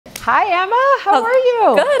Hi, Emma. How are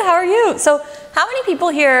you? Good. How are you? So, how many people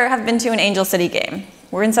here have been to an Angel City game?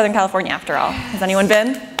 We're in Southern California, after all. Has anyone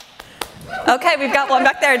been? Okay, we've got one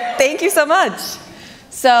back there. Thank you so much.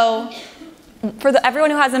 So, for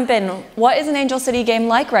everyone who hasn't been, what is an Angel City game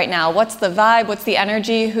like right now? What's the vibe? What's the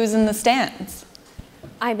energy? Who's in the stands?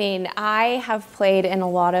 I mean, I have played in a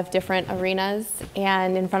lot of different arenas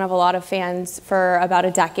and in front of a lot of fans for about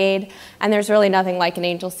a decade, and there's really nothing like an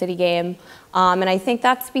Angel City game. And I think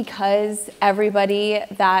that's because everybody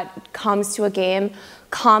that comes to a game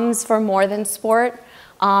comes for more than sport.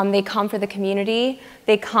 They come for the community,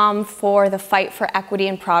 they come for the fight for equity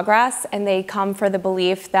and progress, and they come for the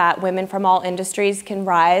belief that women from all industries can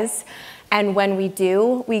rise. And when we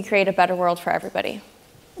do, we create a better world for everybody.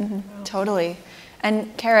 Mm-hmm. Totally.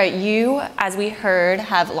 And Kara, you, as we heard,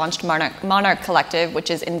 have launched Monarch Collective,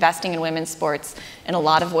 which is investing in women's sports in a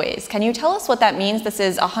lot of ways. Can you tell us what that means? This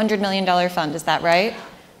is a $100 million fund, is that right?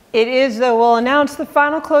 It is, though. We'll announce the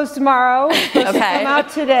final close tomorrow. Okay. Come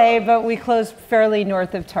out today, but we closed fairly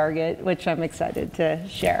north of target, which I'm excited to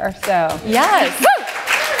share. So yes.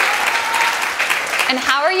 And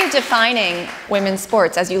how are you defining women's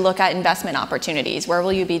sports as you look at investment opportunities? Where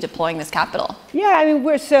will you be deploying this capital? Yeah, I mean,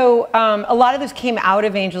 a lot of this came out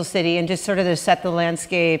of Angel City and just sort of to set the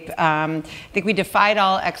landscape. I think we defied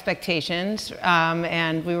all expectations,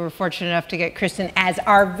 and we were fortunate enough to get Christen as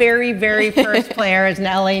our very, very first player as an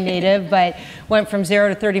LA native, but went from 0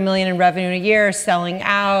 to 30 million in revenue in a year, selling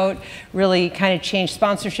out, really kind of changed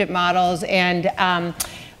sponsorship models. And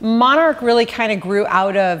Monarch really kind of grew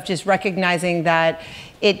out of just recognizing that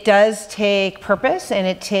it does take purpose and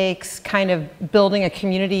it takes kind of building a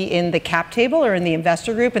community in the cap table or in the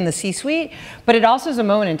investor group in the C-suite, but it also is a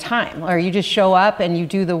moment in time where you just show up and you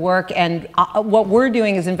do the work. And what we're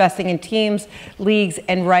doing is investing in teams, leagues,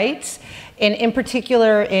 and rights, and in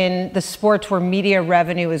particular in the sports where media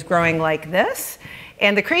revenue is growing like this.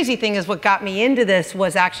 And the crazy thing is what got me into this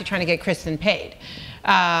was actually trying to get Christen paid.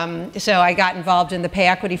 So I got involved in the pay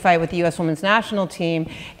equity fight with the U.S. Women's National Team.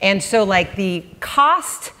 And so like the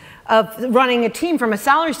cost of running a team from a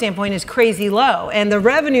salary standpoint is crazy low. And the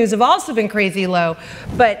revenues have also been crazy low.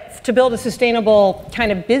 But to build a sustainable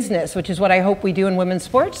kind of business, which is what I hope we do in women's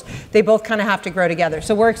sports, they both kind of have to grow together.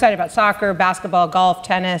 So we're excited about soccer, basketball, golf,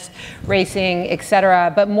 tennis, racing, et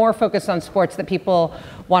cetera, but more focused on sports that people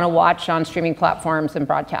want to watch on streaming platforms and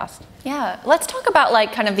broadcast. Yeah, let's talk about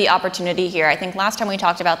like kind of the opportunity here. I think last time we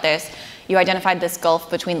talked about this, you identified this gulf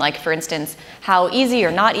between, like, for instance, how easy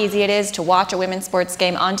or not easy it is to watch a women's sports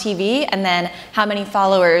game on TV, and then how many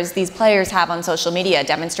followers these players have on social media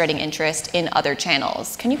demonstrating interest in other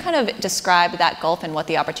channels. Can you kind of describe that gulf and what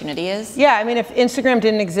the opportunity is? Yeah, I mean, if Instagram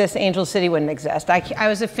didn't exist, Angel City wouldn't exist. I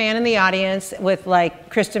was a fan in the audience with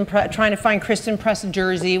like trying to find Christen Press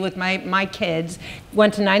jersey with my kids.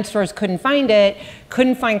 Went to 9 stores, couldn't find it.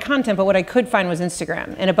 Couldn't find content, but what I could find was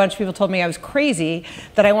Instagram. And a bunch of people told me I was crazy,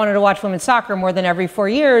 that I wanted to watch women's soccer more than every 4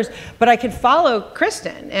 years, but I could follow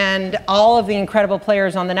Christen and all of the incredible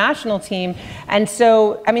players on the national team. And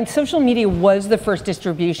so, I mean, social media was the first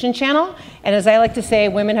distribution channel. And as I like to say,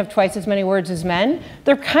 women have twice as many words as men.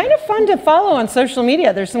 They're kind of fun to follow on social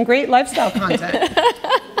media. There's some great lifestyle content.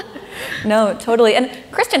 No, totally. And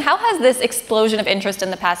Christen, how has this explosion of interest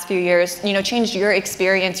in the past few years, changed your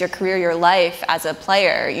experience, your career, your life as a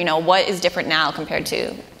player? What is different now compared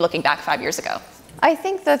to looking back 5 years ago? I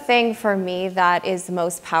think the thing for me that is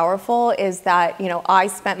most powerful is that, I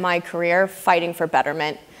spent my career fighting for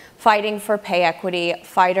betterment, fighting for pay equity,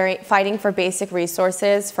 fighting for basic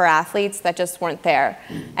resources for athletes that just weren't there.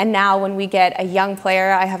 And now when we get a young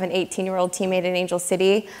player, I have an 18-year-old teammate in Angel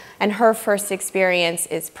City, and her first experience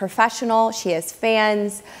is professional, she has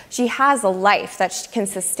fans, she has a life that can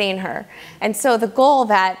sustain her. And so the goal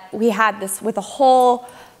that we had this with a whole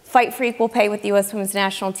fight for equal pay with the U.S. Women's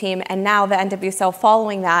National Team, and now the NWSL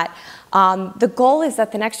following that, the goal is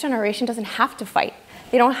that the next generation doesn't have to fight.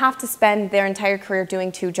 They don't have to spend their entire career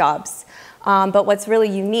doing 2 jobs. But what's really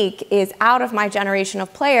unique is out of my generation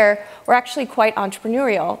of player, we're actually quite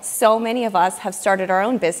entrepreneurial. So many of us have started our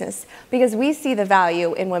own business because we see the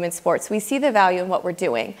value in women's sports. We see the value in what we're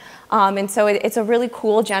doing. And so it's a really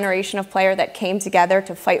cool generation of player that came together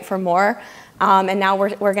to fight for more. And now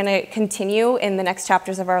we're going to continue in the next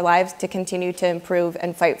chapters of our lives to continue to improve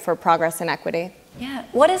and fight for progress and equity. Yeah.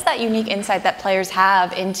 What is that unique insight that players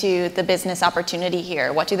have into the business opportunity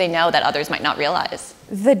here? What do they know that others might not realize?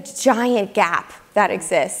 The giant gap that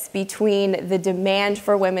exists between the demand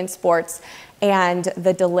for women's sports and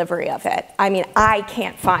the delivery of it. I mean, I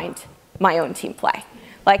can't find my own team play.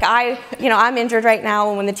 Like I'm injured right now,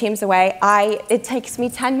 and when the team's away, it takes me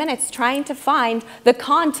 10 minutes trying to find the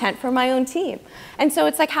content for my own team. And so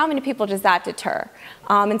it's like, how many people does that deter?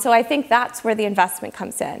 And so I think that's where the investment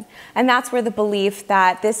comes in. And that's where the belief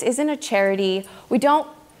that this isn't a charity.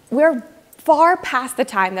 We're far past the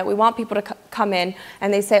time that we want people to come in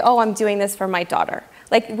and they say, oh, I'm doing this for my daughter.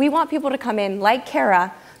 Like, we want people to come in like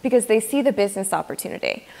Kara because they see the business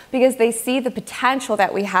opportunity, because they see the potential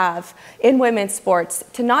that we have in women's sports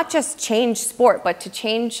to not just change sport, but to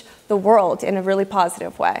change the world in a really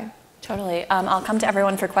positive way. Totally. I'll come to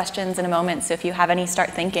everyone for questions in a moment, so if you have any, start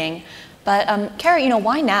thinking. But Kara,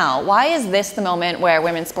 why now? Why is this the moment where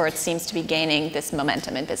women's sports seems to be gaining this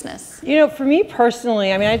momentum in business? For me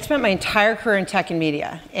personally, I'd spent my entire career in tech and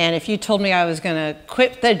media. And if you told me I was going to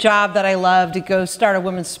quit the job that I love to go start a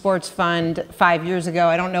women's sports fund 5 years ago,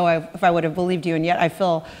 I don't know if I would have believed you. And yet I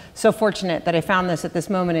feel so fortunate that I found this at this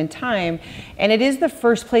moment in time. And it is the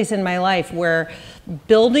first place in my life where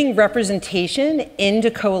building representation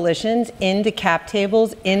into coalitions, into cap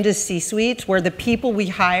tables, into C-suites, where the people we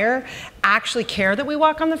hire actually care that we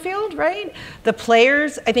walk on the field, right? The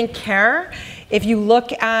players, I think, care. If you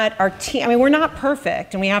look at our team, we're not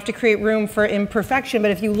perfect, and we have to create room for imperfection,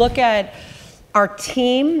 but if you look at our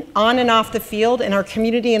team on and off the field and our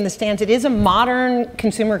community in the stands, it is a modern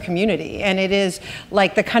consumer community, and it is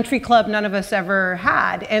like the country club none of us ever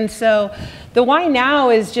had. And so the why now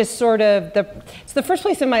is just sort of it's the first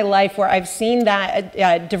place in my life where I've seen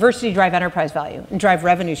that diversity drive enterprise value and drive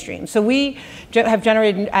revenue streams. So we have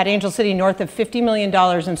generated at Angel City north of $50 million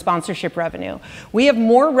in sponsorship revenue. We have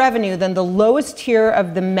more revenue than the lowest tier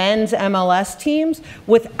of the men's MLS teams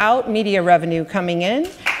without media revenue coming in.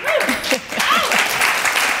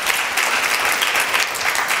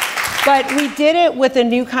 But we did it with a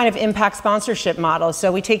new kind of impact sponsorship model.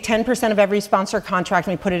 So we take 10% of every sponsor contract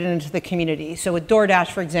and we put it into the community. So with DoorDash,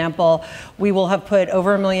 for example, we will have put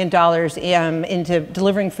over $1 million into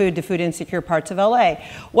delivering food to food insecure parts of LA.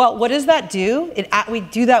 Well, what does that do? We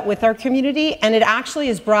do that with our community, and it actually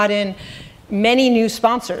has brought in many new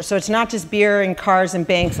sponsors. So it's not just beer and cars and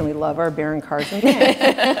banks, and we love our beer and cars and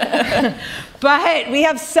banks. But we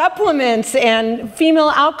have supplements and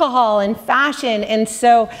female alcohol and fashion. And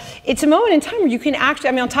so it's a moment in time where you can actually,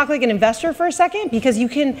 I'll talk like an investor for a second, because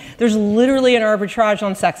there's literally an arbitrage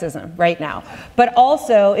on sexism right now. But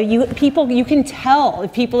also, you can tell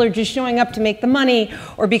if people are just showing up to make the money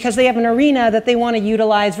or because they have an arena that they want to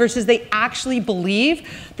utilize versus they actually believe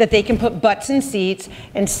that they can put butts in seats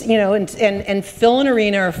and fill an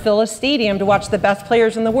arena or fill a stadium to watch the best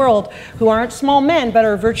players in the world who aren't small men but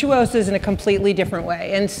are virtuosos in a completely different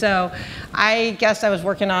way. And so I guess I was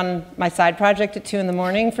working on my side project at 2 in the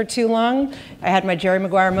morning for too long. I had my Jerry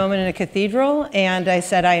Maguire moment in a cathedral, and I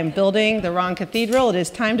said, I am building the wrong cathedral. It is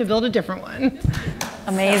time to build a different one.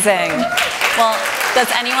 Amazing. Well,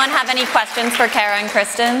 does anyone have any questions for Kara and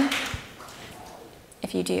Christen?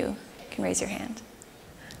 If you do, you can raise your hand.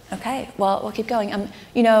 Okay, well, we'll keep going.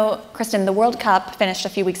 Christen, the World Cup finished a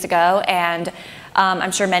few weeks ago, and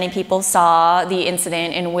I'm sure many people saw the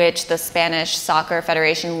incident in which the Spanish Soccer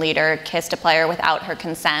Federation leader kissed a player without her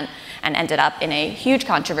consent and ended up in a huge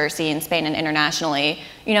controversy in Spain and internationally.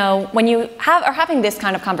 When you are having this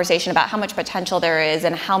kind of conversation about how much potential there is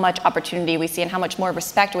and how much opportunity we see and how much more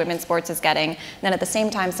respect women's sports is getting, then at the same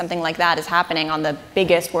time something like that is happening on the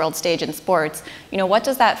biggest world stage in sports, what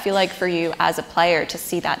does that feel like for you as a player to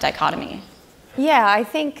see that dichotomy? Yeah, I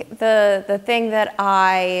think the thing that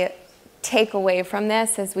I take away from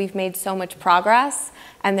this is we've made so much progress,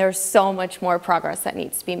 and there's so much more progress that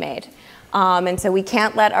needs to be made. And so we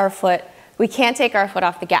can't take our foot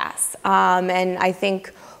off the gas. And I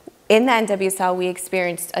think in the NWSL, we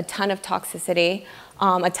experienced a ton of toxicity,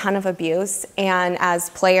 a ton of abuse. And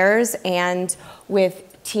as players and with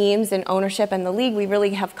teams and ownership and the league, we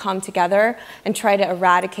really have come together and try to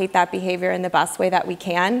eradicate that behavior in the best way that we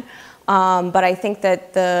can. But I think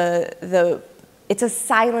that it's a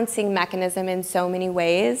silencing mechanism in so many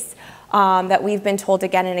ways that we've been told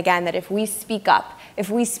again and again that if we speak up, if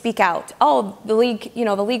we speak out, the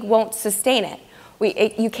league won't sustain it.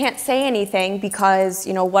 You can't say anything because,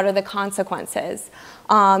 what are the consequences?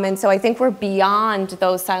 And so I think we're beyond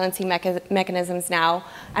those silencing mechanisms now,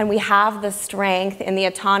 and we have the strength and the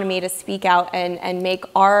autonomy to speak out and make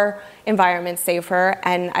our environment safer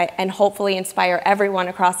and hopefully inspire everyone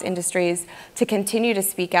across industries to continue to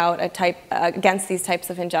speak out against these types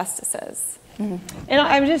of injustices. Mm-hmm. And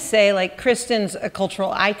I would just say, Christen's a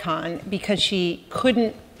cultural icon because she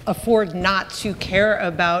couldn't afford not to care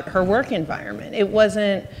about her work environment. It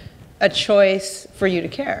wasn't a choice for you to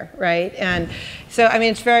care, right? And so, I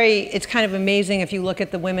mean, it's kind of amazing if you look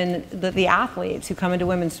at the women, the athletes who come into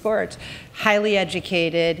women's sports, highly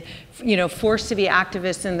educated, you know, forced to be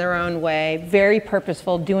activists in their own way, very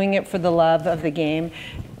purposeful, doing it for the love of the game,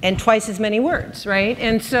 and twice as many words, right?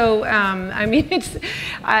 And so, I mean,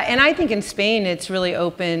 and I think in Spain, it's really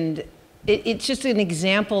opened, it's just an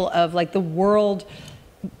example of like the world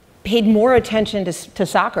paid more attention to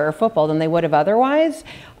soccer or football than they would have otherwise.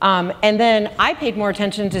 And then I paid more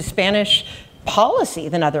attention to Spanish policy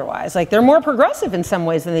than otherwise. Like they're more progressive in some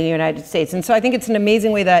ways than the United States. And so I think it's an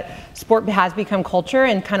amazing way that sport has become culture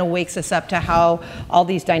and kind of wakes us up to how all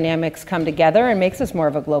these dynamics come together and makes us more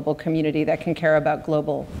of a global community that can care about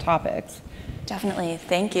global topics. Definitely,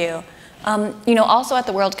 thank you. You know, also at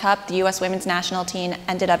the World Cup, the U.S. women's national team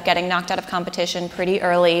ended up getting knocked out of competition pretty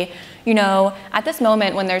early. You know, at this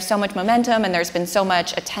moment when there's so much momentum and there's been so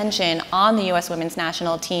much attention on the U.S. women's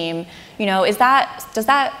national team, you know, does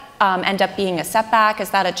that end up being a setback?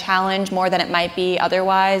 Is that a challenge more than it might be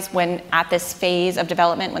otherwise when at this phase of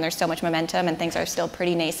development, when there's so much momentum and things are still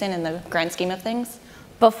pretty nascent in the grand scheme of things?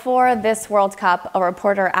 Before this World Cup, a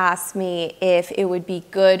reporter asked me if it would be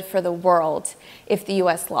good for the world if the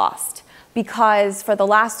U.S. lost. Because for the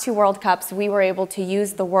last 2 World Cups, we were able to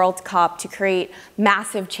use the World Cup to create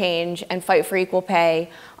massive change and fight for equal pay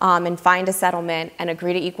and find a settlement and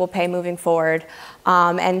agree to equal pay moving forward.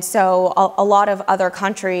 And so a lot of other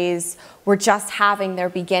countries were just having their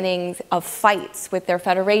beginnings of fights with their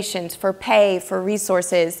federations for pay, for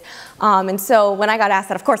resources. And so when I got asked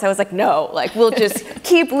that, of course, I was like, no, like we'll just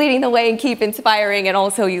keep leading the way and keep inspiring. And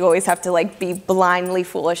also you always have to like be blindly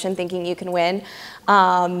foolish and thinking you can win.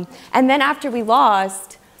 And then after we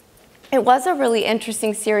lost, it was a really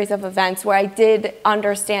interesting series of events where I did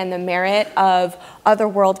understand the merit of other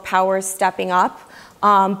world powers stepping up.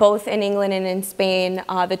 Both in England and in Spain,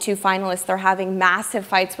 the 2 finalists, they're having massive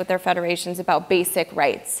fights with their federations about basic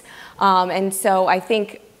rights. And so I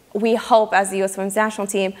think we hope as the U.S. women's national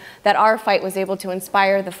team that our fight was able to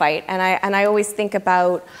inspire the fight. And I always think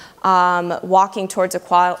about walking towards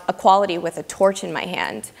equality with a torch in my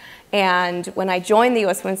hand. And when I joined the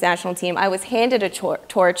U.S. women's national team, I was handed a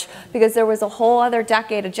torch because there was a whole other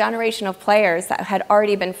decade, a generation of players that had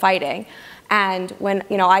already been fighting. And when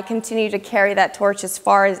I continue to carry that torch as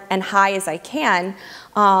far and high as I can,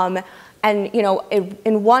 and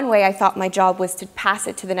in one way I thought my job was to pass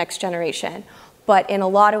it to the next generation. But in a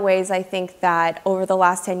lot of ways I think that over the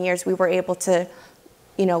last 10 years we were able to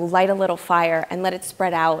light a little fire and let it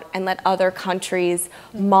spread out and let other countries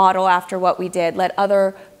model after what we did, let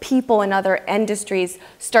other people in other industries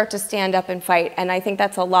start to stand up and fight. And I think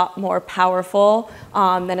that's a lot more powerful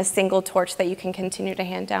than a single torch that you can continue to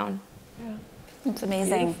hand down. Yeah. It's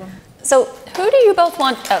amazing. Beautiful. So who do you both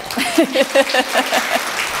want,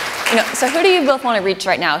 so who do you both want to reach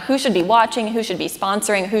right now? Who should be watching, who should be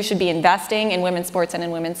sponsoring, who should be investing in women's sports and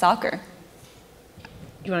in women's soccer?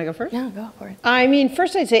 You want to go first? No, go for it. I mean,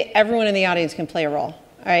 first I'd say everyone in the audience can play a role.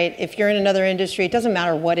 All right, if you're in another industry, it doesn't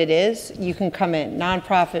matter what it is, you can come in.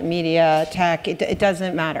 Nonprofit, media, tech, it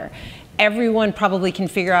doesn't matter. Everyone probably can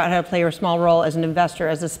figure out how to play a small role as an investor,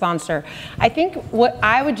 as a sponsor. I think what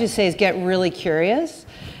I would just say is get really curious.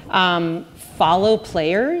 Follow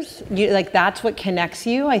players. That's what connects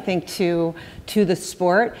you, I think, to the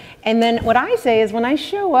sport. And then what I say is when I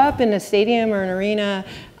show up in a stadium or an arena,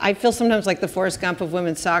 I feel sometimes like the Forrest Gump of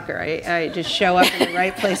women's soccer. I just show up in the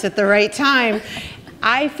right place at the right time.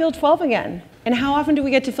 I feel 12 again. And how often do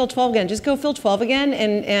we get to feel 12 again? Just go feel 12 again.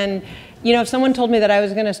 And if someone told me that I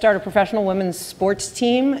was going to start a professional women's sports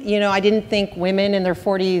team, I didn't think women in their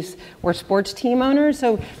 40s were sports team owners.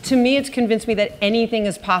 So to me, it's convinced me that anything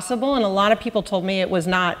is possible. And a lot of people told me it was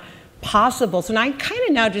not possible. So now I kind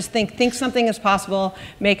of now just think something is possible,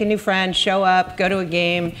 make a new friend, show up, go to a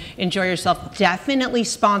game, enjoy yourself. Definitely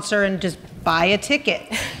sponsor and just buy a ticket.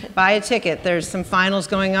 Buy a ticket. There's some finals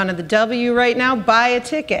going on at the W right now. Buy a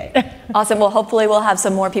ticket. Awesome. Well, hopefully we'll have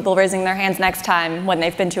some more people raising their hands next time when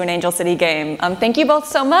they've been to an Angel City game. Thank you both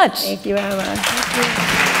so much. Thank you, Emma.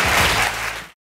 Thank you.